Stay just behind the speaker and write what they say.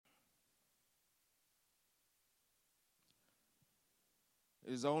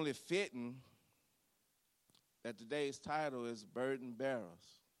It is only fitting that today's title is Burden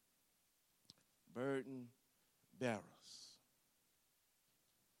Bearers. Burden Bearers.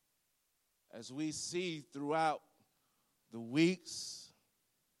 As we see throughout the weeks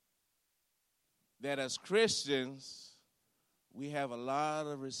that as Christians, we have a lot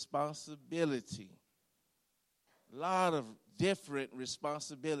of responsibility, a lot of different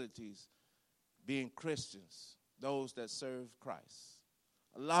responsibilities being Christians, those that serve Christ.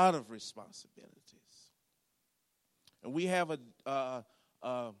 A lot of responsibilities. And we have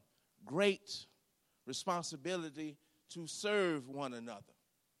a great responsibility to serve one another.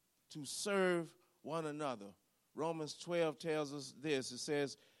 To serve one another. Romans 12 tells us this. It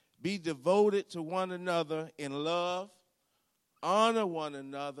says, be devoted to one another in love, honor one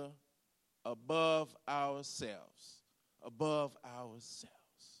another above ourselves. Above ourselves.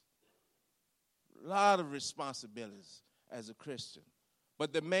 A lot of responsibilities as a Christian.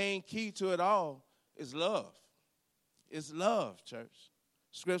 But the main key to it all is love. It's love, church.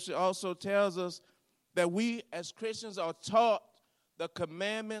 Scripture also tells us that we as Christians are taught the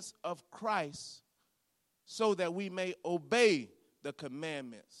commandments of Christ so that we may obey the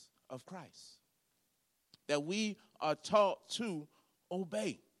commandments of Christ. That we are taught to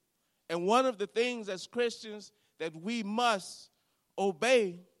obey. And one of the things as Christians that we must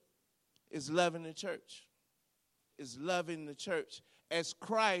obey is loving the church. Is loving the church as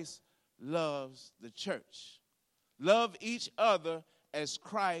Christ loves the church. Love each other as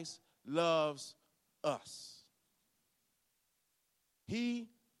Christ loves us. He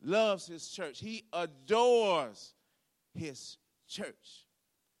loves his church. He adores his church.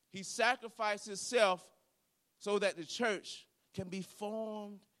 He sacrificed himself so that the church can be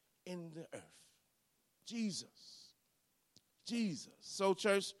formed in the earth. Jesus. So,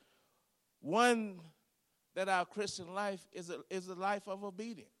 church, one, that our Christian life is a life of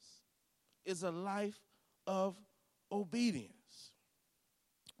obedience. Is a life of obedience.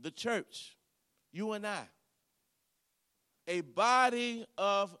 The church, you and I, a body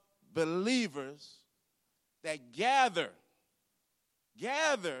of believers that gather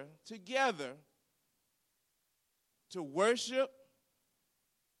together to worship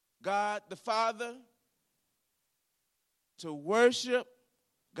God the Father, to worship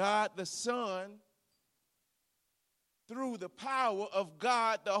God the Son, through the power of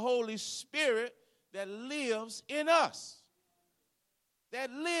God, the Holy Spirit that lives in us. That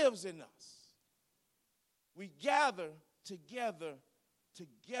lives in us. We gather together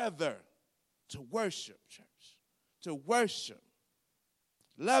to worship, church. To worship.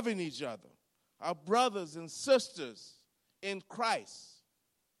 Loving each other. Our brothers and sisters in Christ.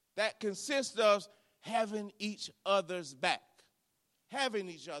 That consists of having each other's back. Having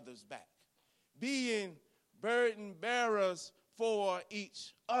each other's back. Being burden bearers for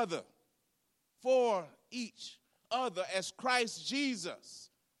each other. For each other, as Christ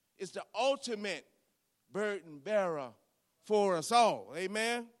Jesus is the ultimate burden bearer for us all.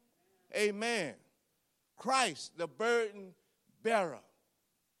 Amen? Amen. Christ, the burden bearer.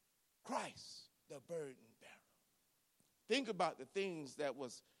 Christ, the burden bearer. Think about the things that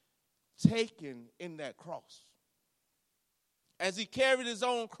was taken in that cross. As he carried his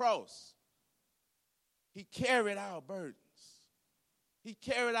own cross, he carried our burdens. He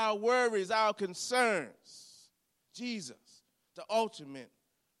carried our worries, our concerns. Jesus, the ultimate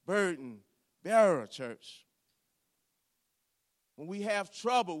burden bearer, church. When we have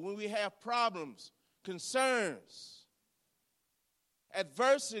trouble, when we have problems, concerns,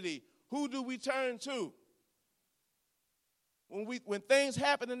 adversity, who do we turn to? When things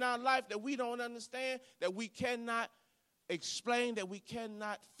happen in our life that we don't understand, that we cannot explain, that we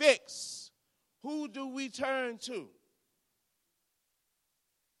cannot fix, who do we turn to?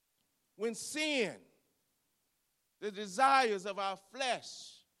 When sin, the desires of our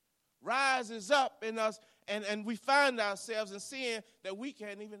flesh, rises up in us and we find ourselves in sin that we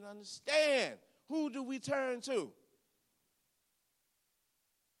can't even understand, who do we turn to?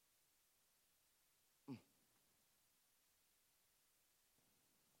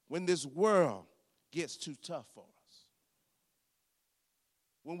 When this world gets too tough for us,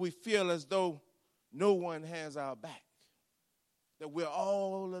 when we feel as though no one has our back, that we're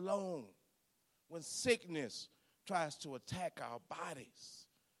all alone, when sickness tries to attack our bodies,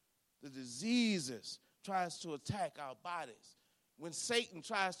 the diseases tries to attack our bodies, when Satan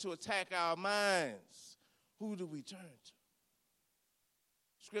tries to attack our minds, who do we turn to?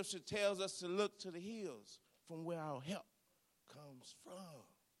 Scripture tells us to look to the hills from where our help comes from.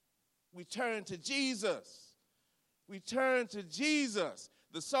 We turn to Jesus. We turn to Jesus.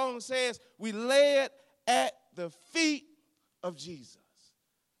 The song says we lay it at the feet of Jesus.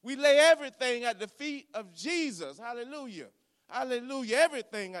 We lay everything at the feet of Jesus. Hallelujah. Hallelujah.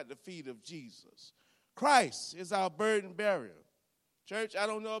 Everything at the feet of Jesus. Christ is our burden bearer. Church, I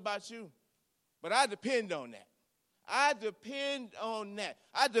don't know about you, but I depend on that. I depend on that.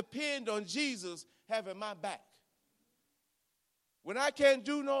 I depend on Jesus having my back. When I can't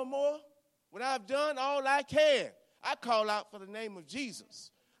do no more, when I've done all I can, I call out for the name of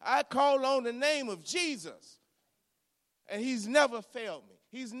Jesus. I call on the name of Jesus. And he's never failed me.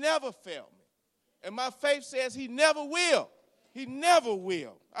 He's never failed me. And my faith says he never will. He never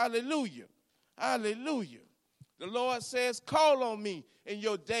will. Hallelujah. Hallelujah. The Lord says, call on me in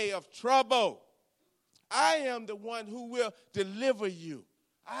your day of trouble. I am the one who will deliver you.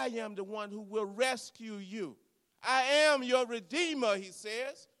 I am the one who will rescue you. I am your redeemer, he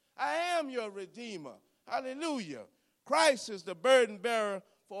says. I am your redeemer. Hallelujah. Christ is the burden bearer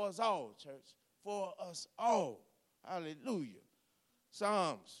for us all, church. For us all. Hallelujah.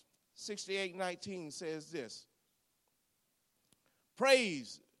 Psalms 68:19 says this.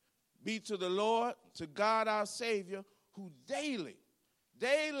 Praise be to the Lord, to God our Savior, who daily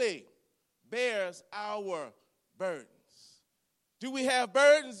bears our burdens. Do we have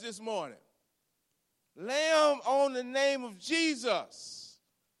burdens this morning? Lay them on the name of Jesus.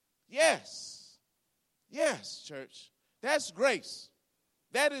 Yes. Yes, church. That's grace.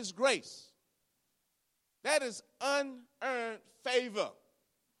 That is grace. That is unearned favor.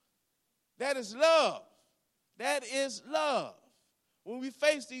 That is love. That is love. When we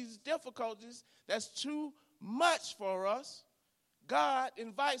face these difficulties, that's too much for us. God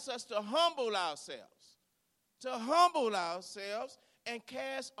invites us to humble ourselves and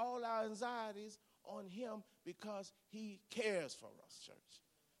cast all our anxieties on him because he cares for us, church.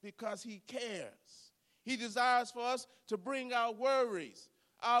 Because he cares. He desires for us to bring our worries,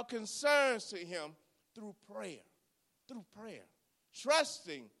 our concerns to him through prayer. Through prayer.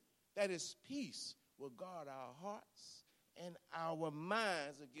 Trusting that his peace will guard our hearts and our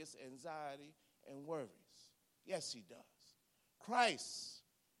minds against anxiety and worries. Yes, he does. Christ,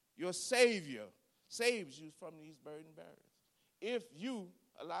 your Savior, saves you from these burden bearers. If you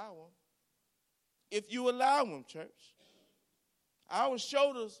allow him. If you allow him, church. Our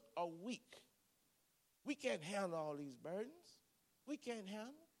shoulders are weak. We can't handle all these burdens. We can't handle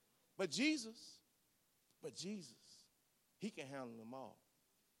them. But Jesus, he can handle them all.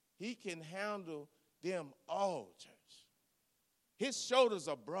 He can handle them all, church. His shoulders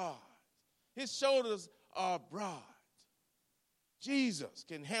are broad. His shoulders are broad. Jesus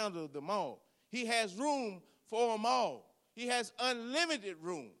can handle them all. He has room for them all. He has unlimited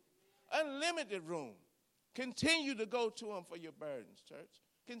room. Unlimited room. Continue to go to him for your burdens, church.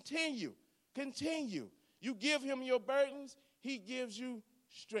 Continue. You give him your burdens, he gives you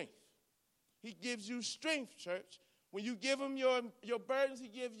strength. He gives you strength, church. When you give him your burdens,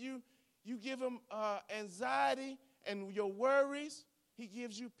 you give him anxiety and your worries, he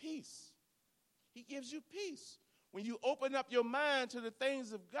gives you peace. He gives you peace. When you open up your mind to the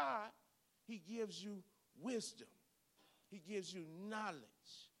things of God, he gives you wisdom. He gives you knowledge.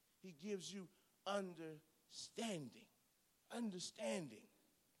 He gives you understanding. Understanding.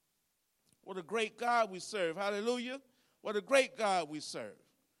 What a great God we serve. Hallelujah. What a great God we serve.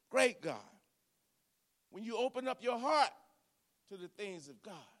 Great God. When you open up your heart to the things of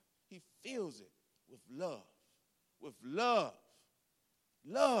God, he fills it with love. With love.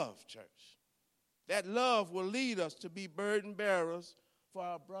 Love, church. That love will lead us to be burden bearers for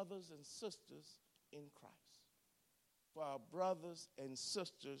our brothers and sisters in Christ. For our brothers and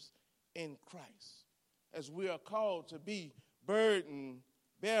sisters in Christ. As we are called to be burden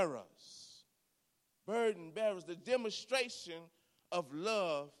bearers. Burden bearers. The demonstration of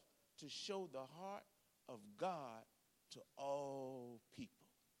love to show the heart of God to all people.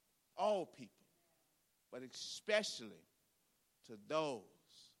 All people. But especially to those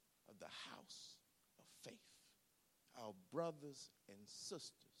of the house of faith. Our brothers and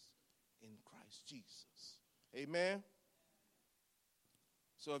sisters in Christ Jesus. Amen.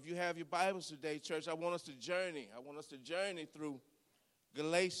 So if you have your Bibles today, church, I want us to journey. I want us to journey through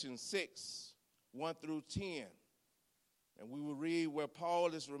Galatians 6, 1 through 10. And we will read where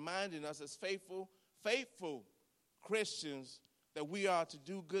Paul is reminding us as faithful Christians that we are to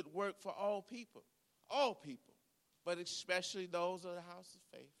do good work for all people, but especially those of the house of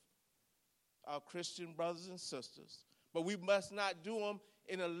faith, our Christian brothers and sisters. But we must not do them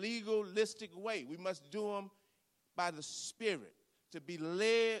in a legalistic way. We must do them by the Spirit, to be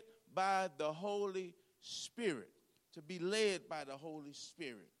led by the Holy Spirit, to be led by the Holy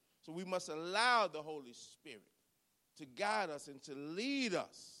Spirit. So we must allow the Holy Spirit to guide us and to lead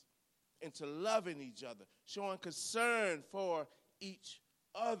us into loving each other, showing concern for each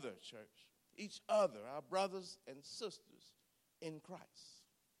other, church, each other, our brothers and sisters in Christ.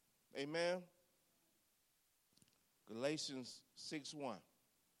 Amen. Galatians 6:1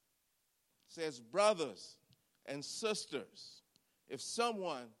 says, brothers and sisters, if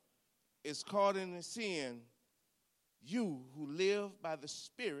someone is caught in a sin, you who live by the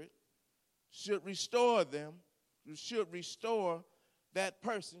Spirit should restore them. You should restore that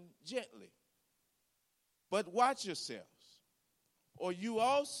person gently. But watch yourselves, or you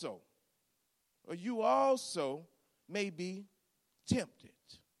also may be tempted.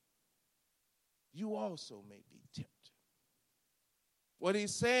 You also may be tempted. What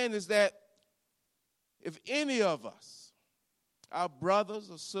he's saying is that if any of us, our brothers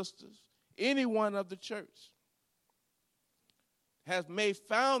or sisters, anyone of the church,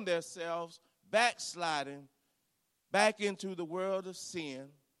 found themselves backsliding back into the world of sin,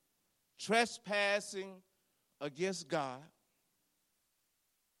 trespassing against God,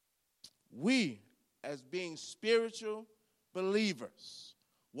 we, as being spiritual believers,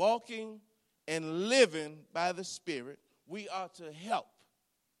 walking and living by the Spirit, we are to help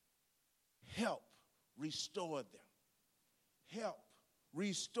restore them. Help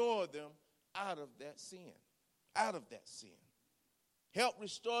restore them out of that sin. Help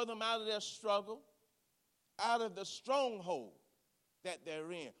restore them out of their struggle, out of the stronghold that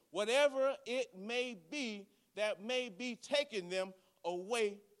they're in. Whatever it may be that may be taking them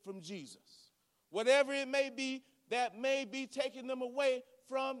away from Jesus. Whatever it may be that may be taking them away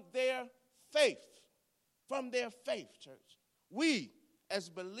from their faith. From their faith, church. We, as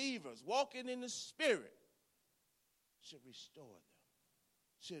believers, walking in the Spirit, should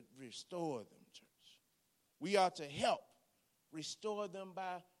restore them, church. We are to help restore them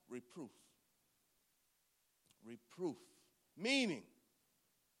by reproof. Reproof, meaning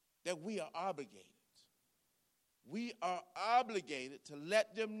that we are obligated. We are obligated to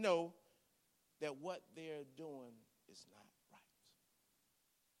let them know that what they're doing is not right.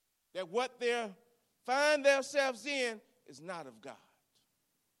 That what they find themselves in is not of God.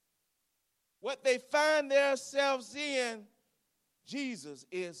 What they find themselves in, Jesus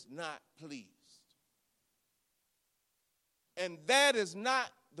is not pleased. And that is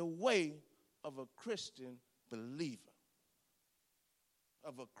not the way of a Christian believer.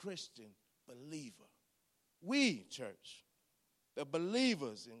 Of a Christian believer. We, church, the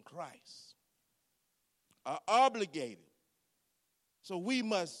believers in Christ, are obligated. So we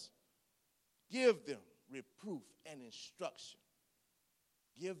must give them reproof and instruction.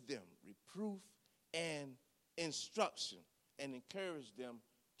 Give them reproof and instruction and encourage them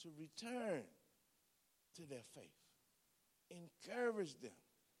to return to their faith. Encourage them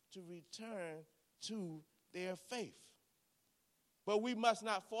to return to their faith. But we must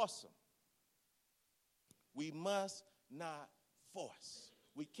not force them. We must not force.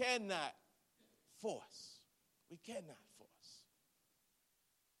 We cannot force. We cannot force.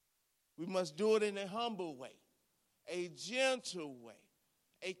 We must do it in a humble way, a gentle way,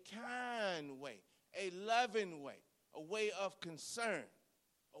 a kind way, a loving way, a way of concern,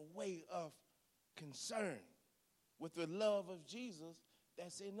 with the love of Jesus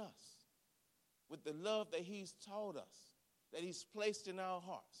that's in us, with the love that he's taught us, that he's placed in our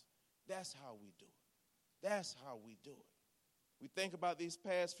hearts. That's how we do it. That's how we do it. We think about these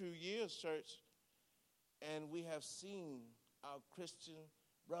past few years, church, and we have seen our Christian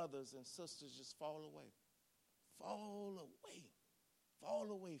brothers and sisters just fall away from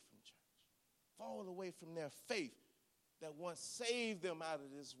church, fall away from their faith that once saved them out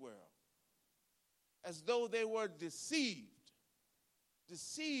of this world, as though they were deceived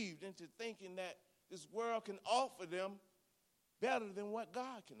into thinking that this world can offer them better than what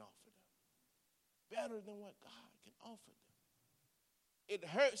God can offer them, better than what God can offer them. It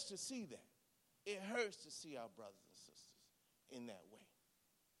hurts to see that. It hurts to see our brothers and sisters in that way.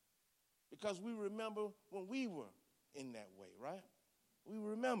 Because we remember when we were in that way, right? We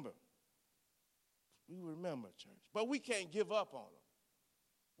remember, church. But we can't give up on them.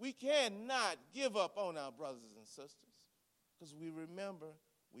 We cannot give up on our brothers and sisters because we remember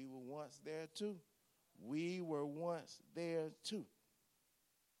we were once there too. We were once there too.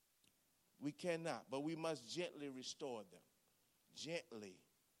 We cannot, but we must gently restore them. Gently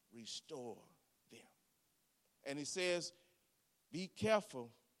restore them. And he says, be careful,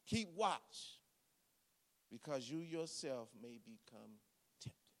 keep watch, because you yourself may become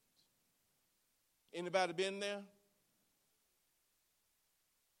tempted. Anybody been there?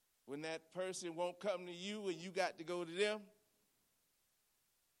 When that person won't come to you and you got to go to them?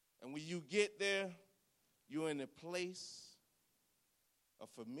 And when you get there, you're in a place, a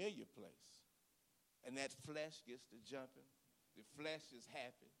familiar place, and that flesh gets to jumping, The flesh is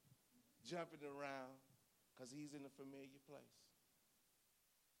happy, jumping around, because he's in a familiar place.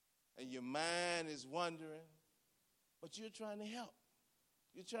 And your mind is wandering, but you're trying to help.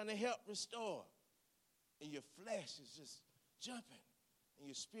 You're trying to help restore. And your flesh is just jumping. And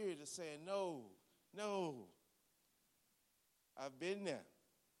your spirit is saying, no. I've been there.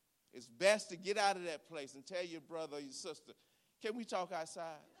 It's best to get out of that place and tell your brother or your sister, can we talk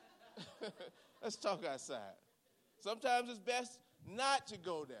outside? Let's talk outside. Sometimes it's best not to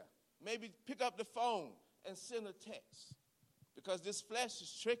go there. Maybe pick up the phone and send a text, because this flesh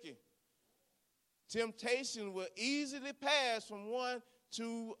is tricky. Temptation will easily pass from one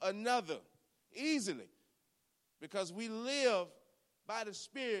to another, easily, because we live by the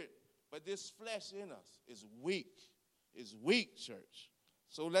Spirit, but this flesh in us is weak. It's weak, church.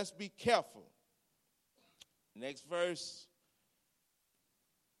 So let's be careful. Next verse.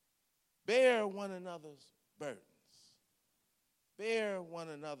 Bear one another's burdens. Bear one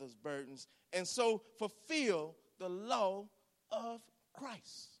another's burdens, and so fulfill the law of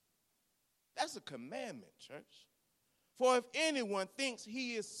Christ. That's a commandment, church. For if anyone thinks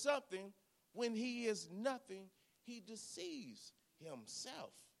he is something when he is nothing, he deceives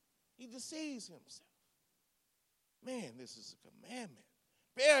himself. He deceives himself. Man, this is a commandment.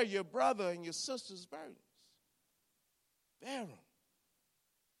 Bear your brother and your sister's burdens. Bear them.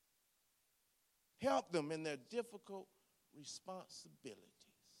 Help them in their difficult responsibilities.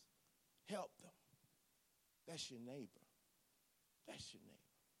 Help them. That's your neighbor. That's your neighbor.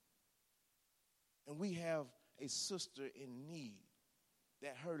 And we have a sister in need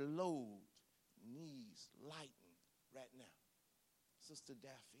that her load needs lightened right now. Sister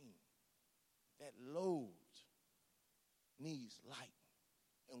Daphne, that load needs lightened.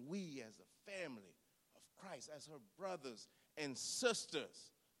 And we as a family of Christ, as her brothers and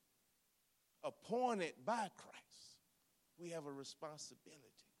sisters appointed by Christ, we have a responsibility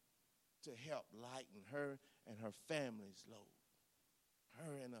to help lighten her and her family's load.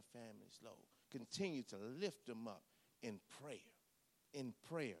 Her and her family's load. Continue to lift them up in prayer. In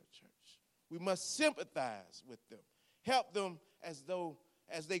prayer, church. We must sympathize with them. Help them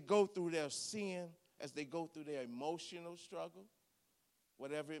as they go through their sin, as they go through their emotional struggle,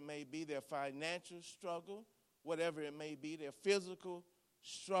 whatever it may be, their financial struggle, whatever it may be, their physical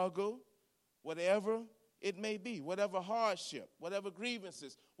struggle, whatever it may be, whatever hardship, whatever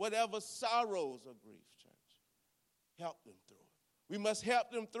grievances, whatever sorrows or grief, church. Help them through it. We must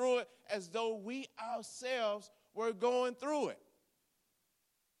help them through it as though we ourselves were going through it.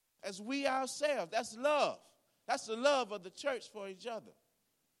 As we ourselves. That's love. That's the love of the church for each other.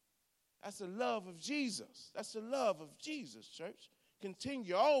 That's the love of Jesus. That's the love of Jesus, church.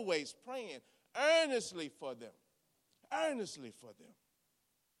 Continue always praying earnestly for them. Earnestly for them.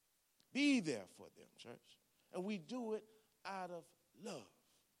 Be there for them, church. And we do it out of love.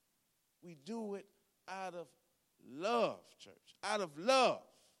 We do it out of love, church. Out of love.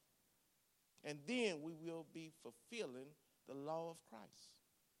 And then we will be fulfilling the law of Christ.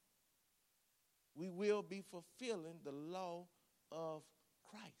 We will be fulfilling the law of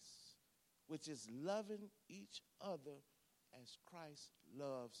Christ, which is loving each other as Christ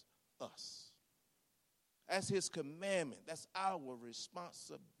loves us. That's his commandment. That's our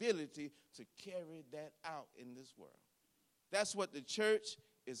responsibility to carry that out in this world. That's what the church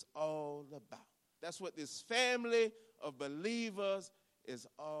is all about. That's what this family of believers is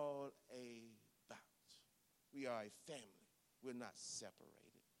all about. We are a family. We're not separated.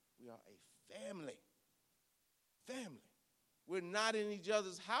 We are a family. Family. We're not in each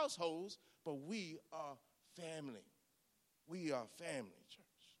other's households, but we are family. We are family, church.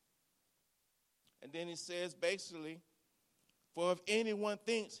 And then he says basically, for if anyone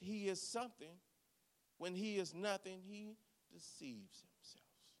thinks he is something, when he is nothing, he deceives himself.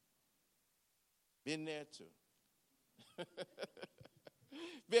 Been there too.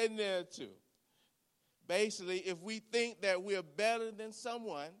 Been there too. Basically, if we think that we're better than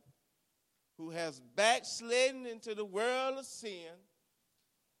someone who has backslidden into the world of sin,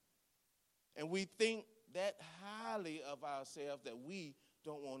 and we think that highly of ourselves that we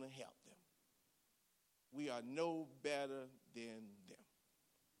don't want to help them. We are no better than them.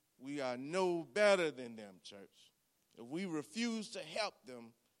 We are no better than them, church. If we refuse to help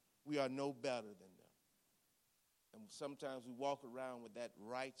them, we are no better than them. And sometimes we walk around with that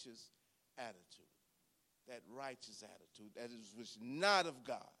righteous attitude. That righteous attitude that is not of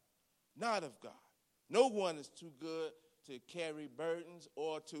God. Not of God. No one is too good to carry burdens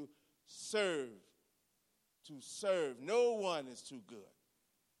or to serve. To serve. No one is too good.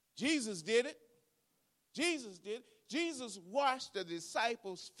 Jesus did it. Jesus did. Jesus washed the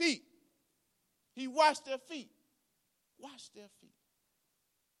disciples' feet. He washed their feet. washed their feet.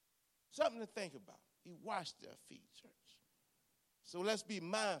 Something to think about. He washed their feet, church. So let's be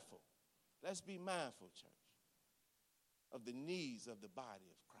mindful. Let's be mindful, church, of the needs of the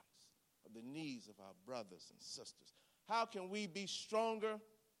body of Christ, of the needs of our brothers and sisters. How can we be stronger?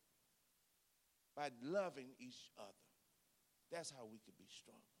 By loving each other. That's how we can be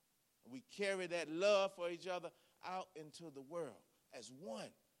stronger. We carry that love for each other out into the world as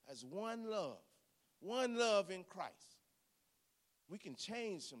one love in Christ. We can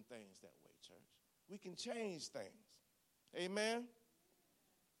change some things that way, church. We can change things. Amen?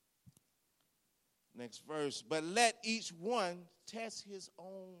 Next verse. But let each one test his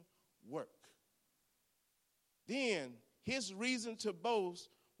own work. Then his reason to boast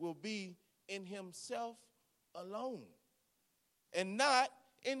will be in himself alone and not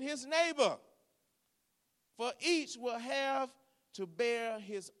in his neighbor. For each will have to bear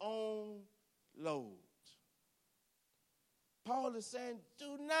his own load. Paul is saying,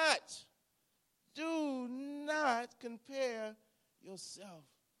 do not compare yourself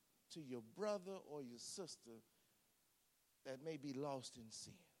to your brother or your sister that may be lost in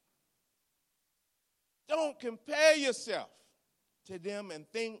sin. Don't compare yourself to them and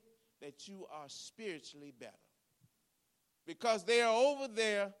think that you are spiritually better, because they are over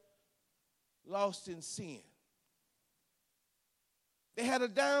there lost in sin. They had a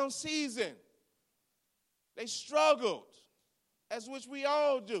down season. They struggled, as which we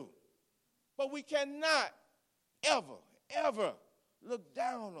all do. But we cannot ever look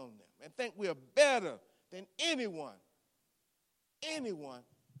down on them and think we are better than anyone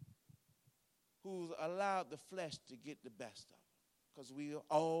who's allowed the flesh to get the best of them, because we have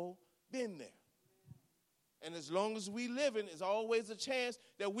all been there. And as long as we live in, there's always a chance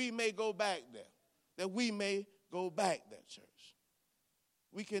that we may go back there, church.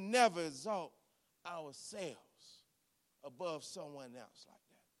 We can never exalt ourselves above someone else like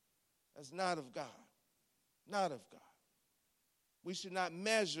that. That's not of God. Not of God. We should not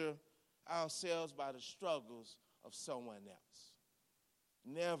measure ourselves by the struggles of someone else.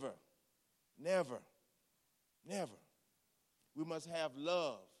 Never. We must have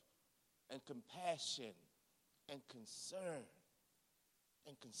love and compassion and concern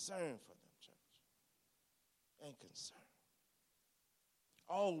for them, church. And concern.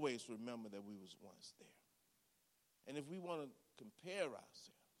 Always remember that we was once there. And if we want to compare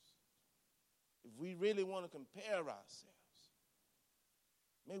ourselves, if we really want to compare ourselves,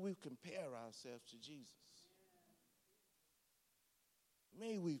 may we compare ourselves to Jesus.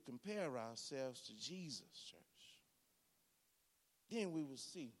 May we compare ourselves to Jesus, church. Then we will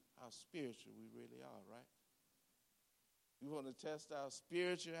see how spiritual we really are, right? We want to test our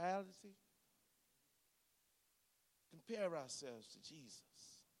spirituality? Compare ourselves to Jesus.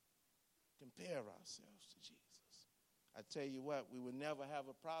 Compare ourselves to Jesus. I tell you what, we will never have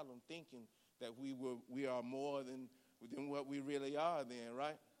a problem thinking that we are more than what we really are then,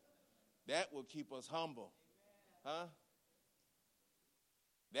 right? That will keep us humble. Huh?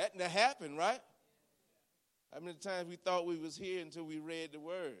 That happened, right? How many times we thought we was here until we read the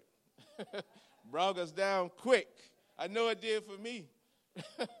word? Brought us down quick. I know it did for me.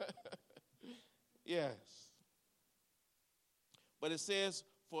 Yes. But it says,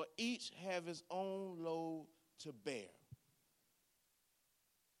 for each have his own load to bear.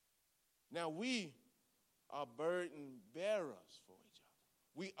 Now we are burden bearers for each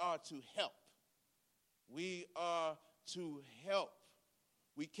other. We are to help. We are to help.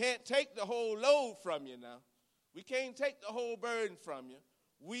 We can't take the whole load from you now. We can't take the whole burden from you.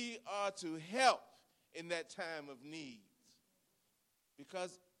 We are to help in that time of need,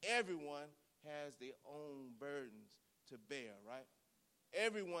 because everyone has their own burdens to bear, right?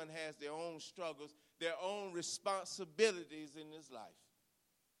 Everyone has their own struggles, their own responsibilities in this life.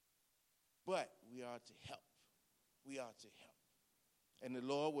 But we are to help. We are to help. And the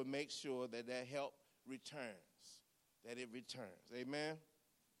Lord will make sure that help returns, that it returns. Amen?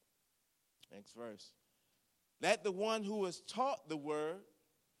 Next verse. Let the one who is taught the word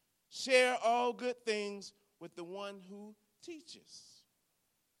share all good things with the one who teaches.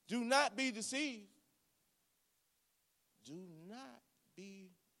 Do not be deceived. Do not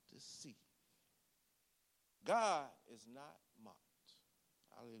be deceived. God is not mocked.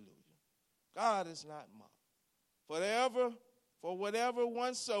 Hallelujah. God is not mocked. For whatever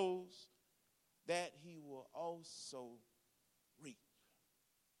one sows, that he will also reap.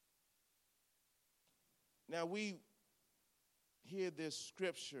 Now we hear this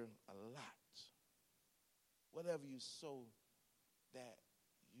scripture a lot. Whatever you sow, that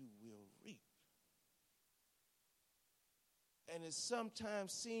you will reap. And it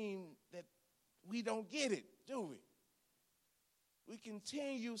sometimes seems that we don't get it, do we? We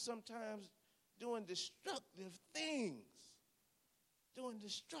continue sometimes doing destructive things. Doing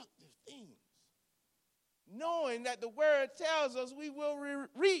destructive things. Knowing that the word tells us we will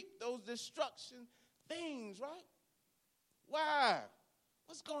reap those destruction things, right? Why?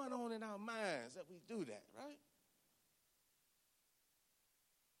 What's going on in our minds that we do that, right?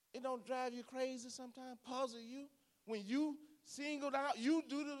 It don't drive you crazy sometimes, puzzle you, when you singled out, you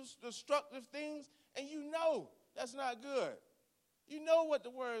do the destructive things, and you know that's not good. You know what the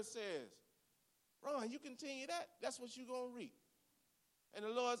word says. Ron, you continue that, that's what you're going to reap. And the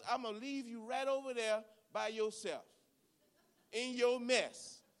Lord's, I'm going to leave you right over there by yourself, in your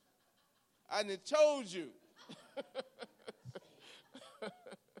mess. I done told you.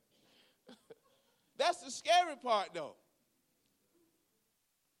 That's the scary part, though.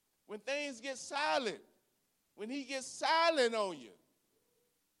 When things get silent, when he gets silent on you,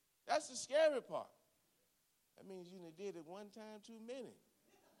 that's the scary part. That means you done did it one time too many.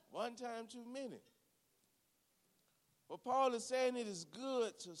 One time too many. But Paul is saying it is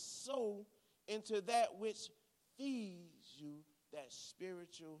good to sow into that which feeds you, that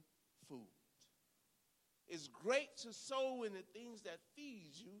spiritual food. It's great to sow in the things that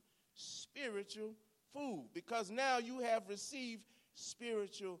feed you spiritual food, because now you have received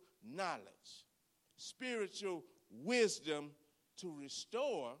spiritual knowledge, spiritual wisdom to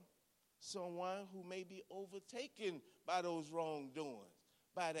restore someone who may be overtaken by those wrongdoings,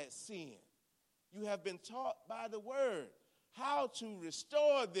 by that sin. You have been taught by the word how to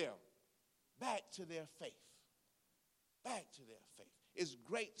restore them back to their faith. Back to their faith. It's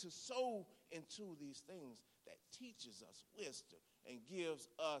great to sow into these things that teaches us wisdom and gives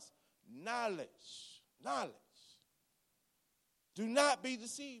us knowledge. Knowledge. Do not be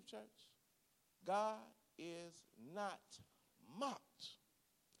deceived, church. God is not mocked.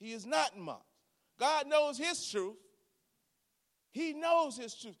 He is not mocked. God knows his truth. He knows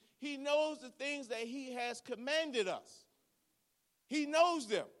his truth. He knows the things that he has commanded us. He knows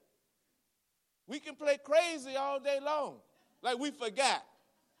them. We can play crazy all day long, like we forgot.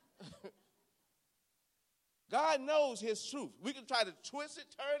 God knows his truth. We can try to twist it,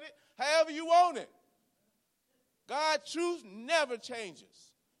 turn it, however you want it. God's truth never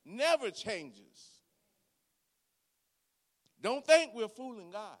changes. Never changes. Don't think we're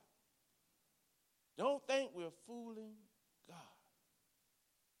fooling God. Don't think we're fooling God.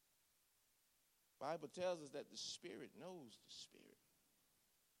 The Bible tells us that the Spirit knows the Spirit.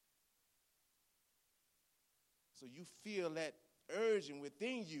 So you feel that urging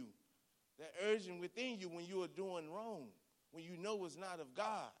within you when you are doing wrong, when you know it's not of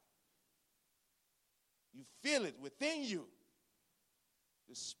God. You feel it within you.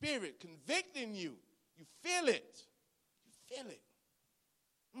 The Spirit convicting you. You feel it. You feel it.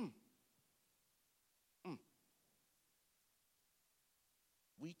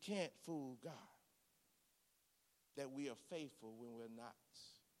 We can't fool God that we are faithful when we're not.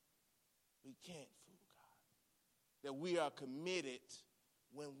 We can't fool God that we are committed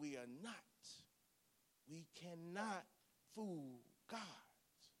when we are not. We cannot fool God.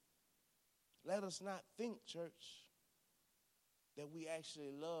 Let us not think, church, that we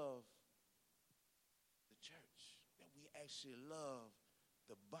actually love the church, that we actually love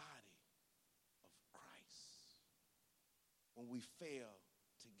the body of Christ when we fail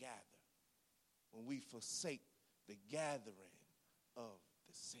to gather, when we forsake the gathering of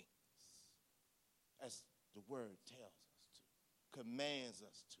the saints, as the word tells us to, commands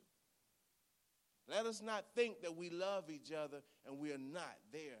us to. Let us not think that we love each other and we are not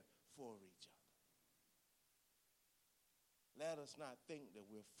there for each other. Let us not think that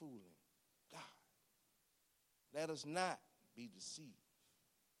we're fooling God. Let us not be deceived.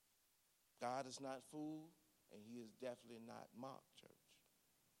 God is not fooled, and he is definitely not mocked, church.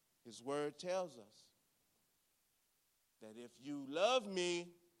 His word tells us that if you love me,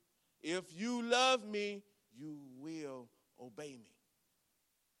 you will obey me.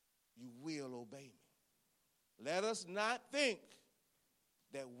 You will obey me. Let us not think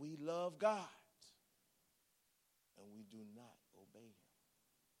that we love God and we do not obey him.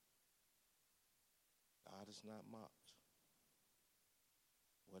 God is not mocked.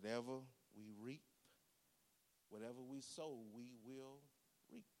 Whatever we reap, whatever we sow, we will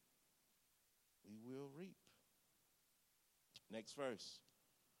reap. We will reap. Next verse.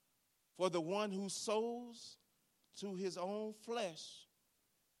 For the one who sows to his own flesh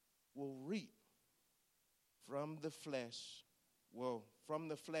will reap from the flesh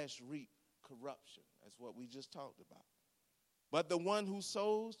reap corruption. That's what we just talked about. But the one who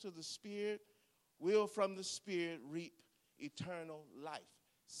sows to the Spirit will from the Spirit reap eternal life.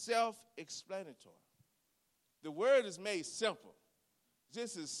 Self-explanatory. The word is made simple.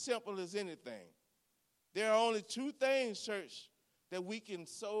 Just as simple as anything. There are only two things, church, that we can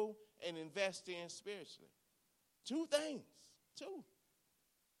sow and invest in spiritually. Two things. Two.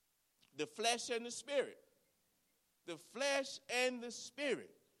 The flesh and the spirit. The flesh and the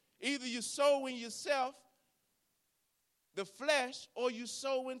spirit. Either you sow in yourself, the flesh, or you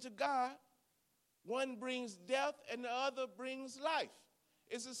sow into God. One brings death and the other brings life.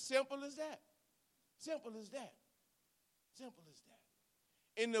 It's as simple as that. Simple as that. Simple as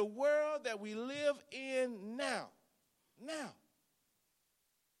that. In the world that we live in now,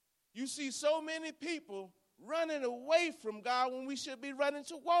 you see so many people running away from God when we should be running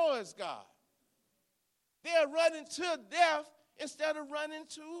towards God. They're running to death instead of running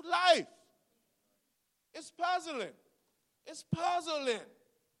to life. It's puzzling. It's puzzling.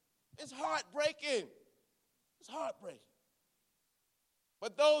 It's heartbreaking. It's heartbreaking.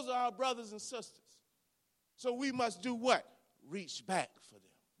 But those are our brothers and sisters. So we must do what? Reach back for them.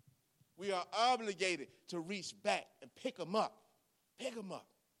 We are obligated to reach back and pick them up. Pick them up.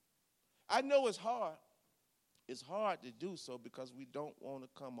 I know it's hard. It's hard to do so because we don't want to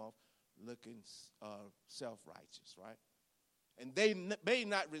come off looking self-righteous, right? And they may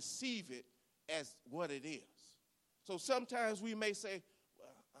not receive it as what it is. So sometimes we may say,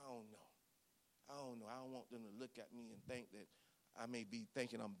 well, I don't know. I don't want them to look at me and think that I may be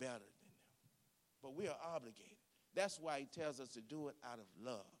thinking I'm better than them. But we are obligated. That's why he tells us to do it out of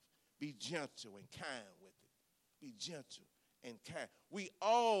love. Be gentle and kind with it. Be gentle and kind. We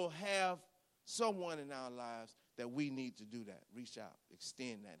all have someone in our lives that we need to do that. Reach out.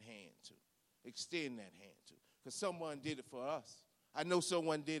 Extend that hand to. Extend that hand to. Because someone did it for us. I know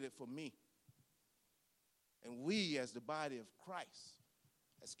someone did it for me. And we, as the body of Christ,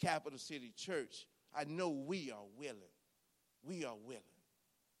 as Capital City Church, I know we are willing. We are willing.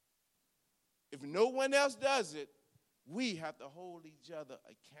 If no one else does it, we have to hold each other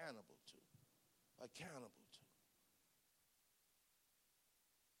accountable to. Accountable to.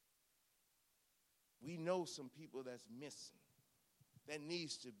 We know some people that's missing, that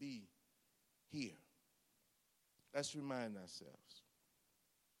needs to be here. Let's remind ourselves.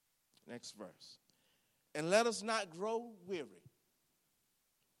 Next verse. And let us not grow weary.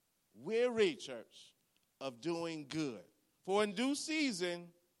 Weary, church, of doing good. For in due season,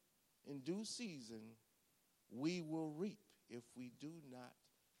 we will reap if we do not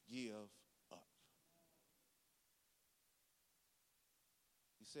give up.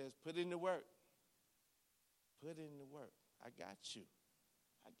 He says, put in the work. Put in the work. I got you.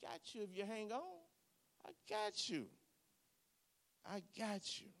 I got you if you hang on. I got you. I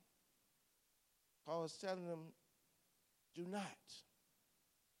got you. Paul is telling them, do not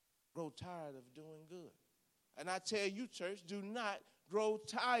grow tired of doing good. And I tell you, church, do not grow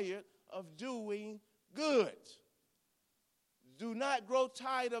tired of doing good. Do not grow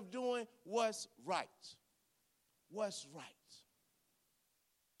tired of doing what's right. What's right.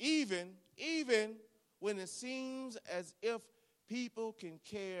 Even when it seems as if people can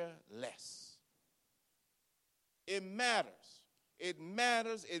care less. It matters. It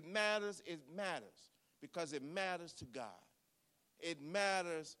matters, it matters, it matters. Because it matters to God. It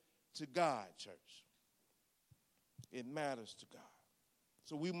matters to God, church. It matters to God.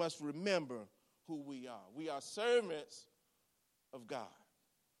 So we must remember who we are. We are servants of God.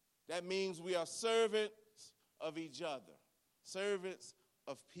 That means we are servants of each other. Servants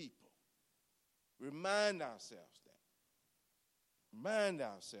of people. Remind ourselves that. Remind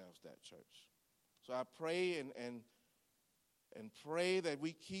ourselves that, church. So I pray and pray that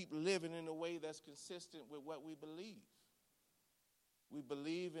we keep living in a way that's consistent with what we believe. We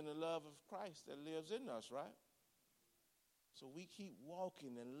believe in the love of Christ that lives in us, right? So we keep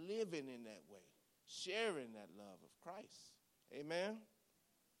walking and living in that way, sharing that love of Christ. Amen?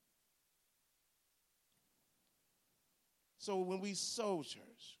 So when we sow,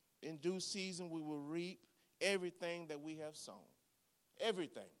 church, in due season we will reap everything that we have sown.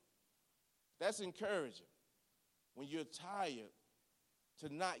 Everything. That's encouraging. When you're tired,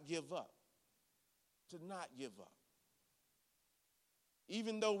 to not give up. To not give up.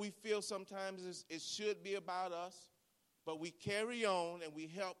 Even though we feel sometimes it should be about us, but we carry on and we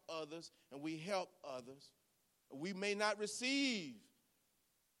help others and we help others. We may not receive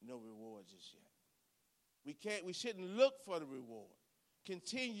no reward just yet. We shouldn't look for the reward.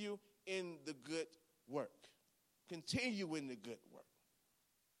 Continue in the good work. Continue in the good work.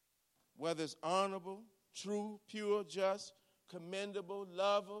 Whether it's honorable, true, pure, just, commendable,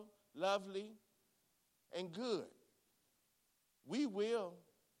 lovely, and good. We will,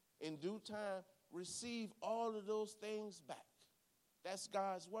 in due time, receive all of those things back. That's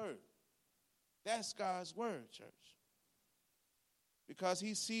God's word. That's God's word, church. because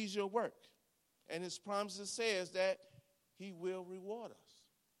he sees your work. And his promises says that he will reward us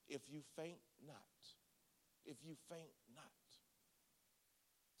if you faint not. If you faint not.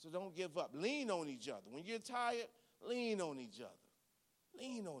 So don't give up. Lean on each other. When you're tired, lean on each other.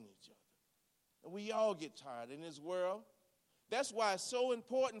 Lean on each other. And we all get tired in this world. That's why it's so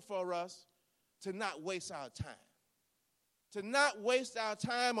important for us to not waste our time. To not waste our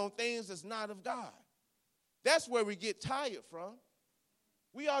time on things that's not of God. That's where we get tired from.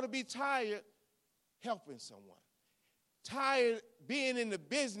 We ought to be tired helping someone. Tired being in the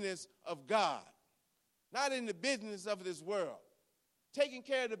business of God, not in the business of this world. Taking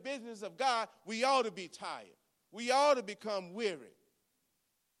care of the business of God, we ought to be tired. We ought to become weary.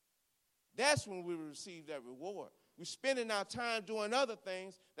 That's when we receive that reward. We're spending our time doing other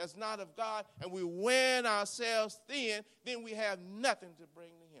things that's not of God, and we're wearing ourselves thin, then we have nothing to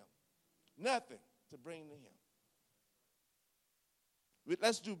bring to him. Nothing to bring to him.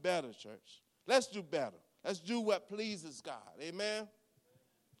 Let's do better, church. Let's do better. Let's do what pleases God. Amen.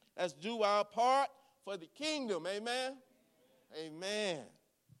 Let's do our part for the kingdom. Amen. Amen.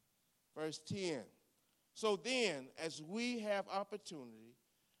 Verse 10. So then, as we have opportunity,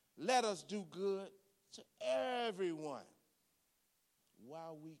 let us do good to everyone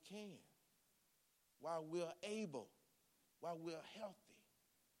while we can, while we're able, while we're healthy,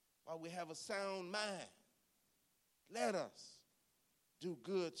 while we have a sound mind. Let us do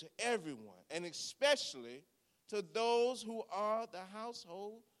good to everyone, and especially to those who are the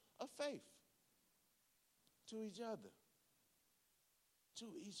household of faith. To each other. To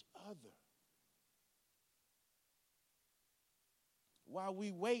each other. While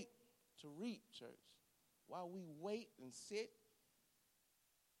we wait to reap, church, while we wait and sit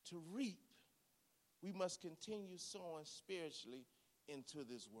to reap, we must continue sowing spiritually into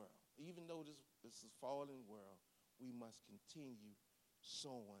this world. Even though this is a fallen world, we must continue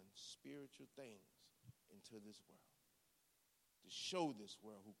sowing spiritual things into this world to show this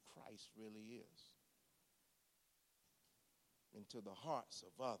world who Christ really is into the hearts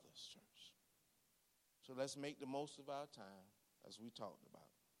of others, church. So let's make the most of our time as we talked about.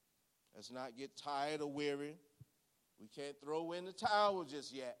 Let's not get tired or weary. We can't throw in the towel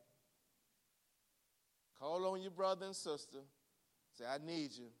just yet. Call on your brother and sister. Say, I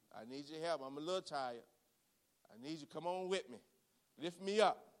need you. I need your help. I'm a little tired. I need you. Come on with me. Lift me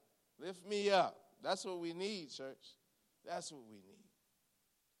up. Lift me up. That's what we need, church. That's what we need.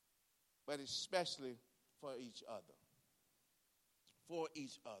 But especially for each other. For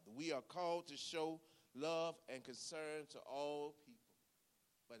each other. We are called to show love and concern to all people,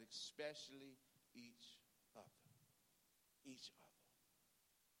 but especially each other. Each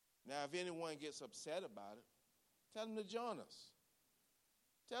other. Now, if anyone gets upset about it, tell them to join us.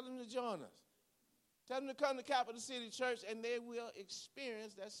 Tell them to join us. Tell them to come to Capital City Church, and they will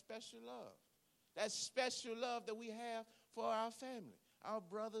experience that special love. That special love that we have for our family, our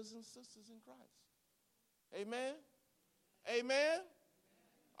brothers and sisters in Christ. Amen? Amen?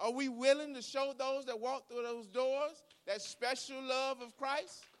 Are we willing to show those that walk through those doors that special love of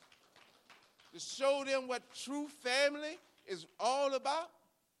Christ? To show them what true family is all about?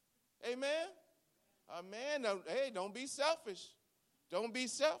 Amen? Amen. Hey, don't be selfish. Don't be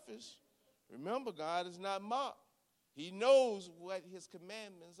selfish. Remember, God is not mocked. He knows what his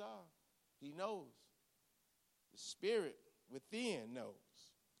commandments are. He knows. The spirit within knows.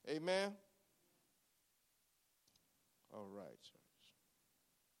 Amen? All right, church.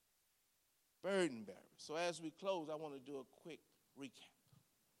 Burden bearers. So as we close, I want to do a quick recap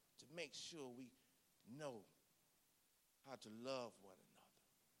to make sure we know how to love one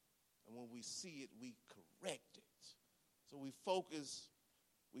another. And when we see it, we correct it. So we focus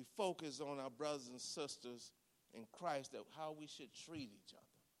on our brothers and sisters in Christ, that how we should treat each other,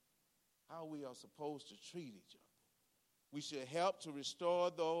 how we are supposed to treat each other. We should help to restore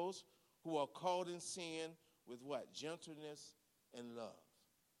those who are caught in sin with what? Gentleness and love.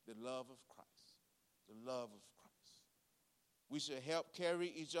 The love of Christ. The love of Christ. We should help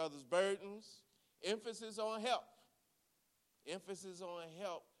carry each other's burdens. Emphasis on help. Emphasis on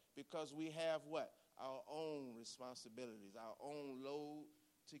help because we have what? Our own responsibilities, our own load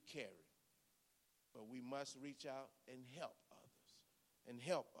to carry. But we must reach out and help others. And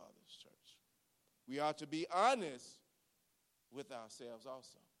help others, church. We are to be honest with ourselves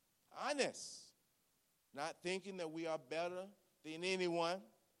also. Honest. Not thinking that we are better than anyone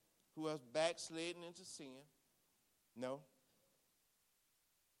who has backslidden into sin. No.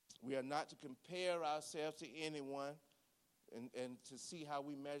 We are not to compare ourselves to anyone and to see how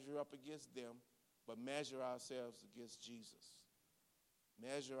we measure up against them, but measure ourselves against Jesus.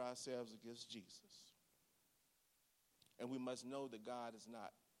 Measure ourselves against Jesus. And we must know that God is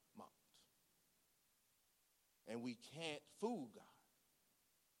not mocked. And we can't fool God.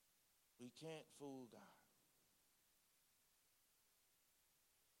 We can't fool God.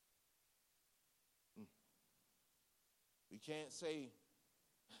 We can't say,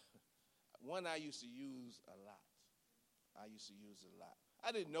 one I used to use a lot. I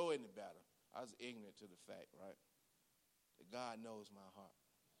didn't know any better. I was ignorant to the fact, right, that God knows my heart.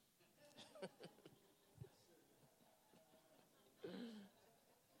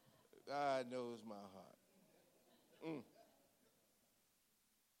 God knows my heart.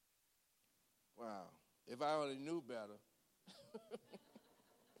 Wow. If I only knew better.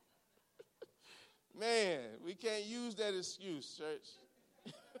 Man, we can't use that excuse, church.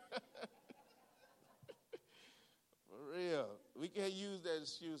 For real. We can't use that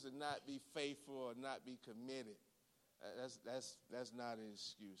excuse and not be faithful or not be committed. That's not an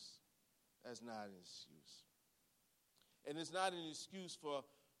excuse. That's not an excuse. And it's not an excuse for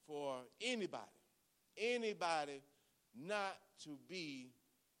anybody not to be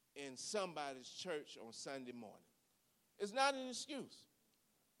in somebody's church on Sunday morning. It's not an excuse.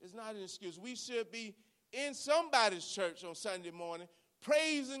 It's not an excuse. We should be in somebody's church on Sunday morning,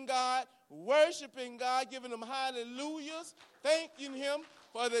 praising God, worshiping God, giving him hallelujahs, thanking him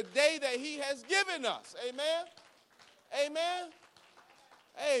for the day that he has given us. Amen? Amen?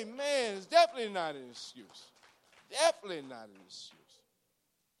 Amen. It's definitely not an excuse. Definitely not an excuse.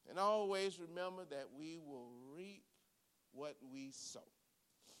 And always remember that we will reap what we sow.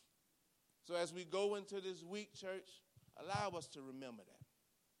 So as we go into this week, church, allow us to remember that.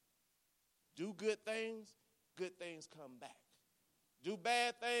 Do good things come back. Do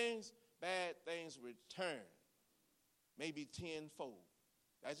bad things return. Maybe tenfold.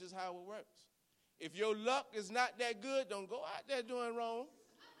 That's just how it works. If your luck is not that good, don't go out there doing wrong.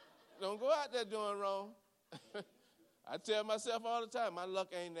 Don't go out there doing wrong. I tell myself all the time, my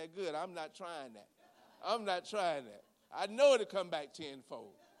luck ain't that good. I'm not trying that. I know it'll come back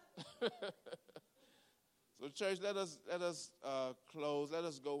tenfold. So, church, let us close. Let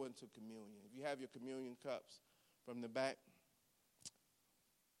us go into communion. If you have your communion cups from the back,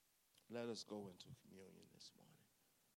 let us go into communion this morning.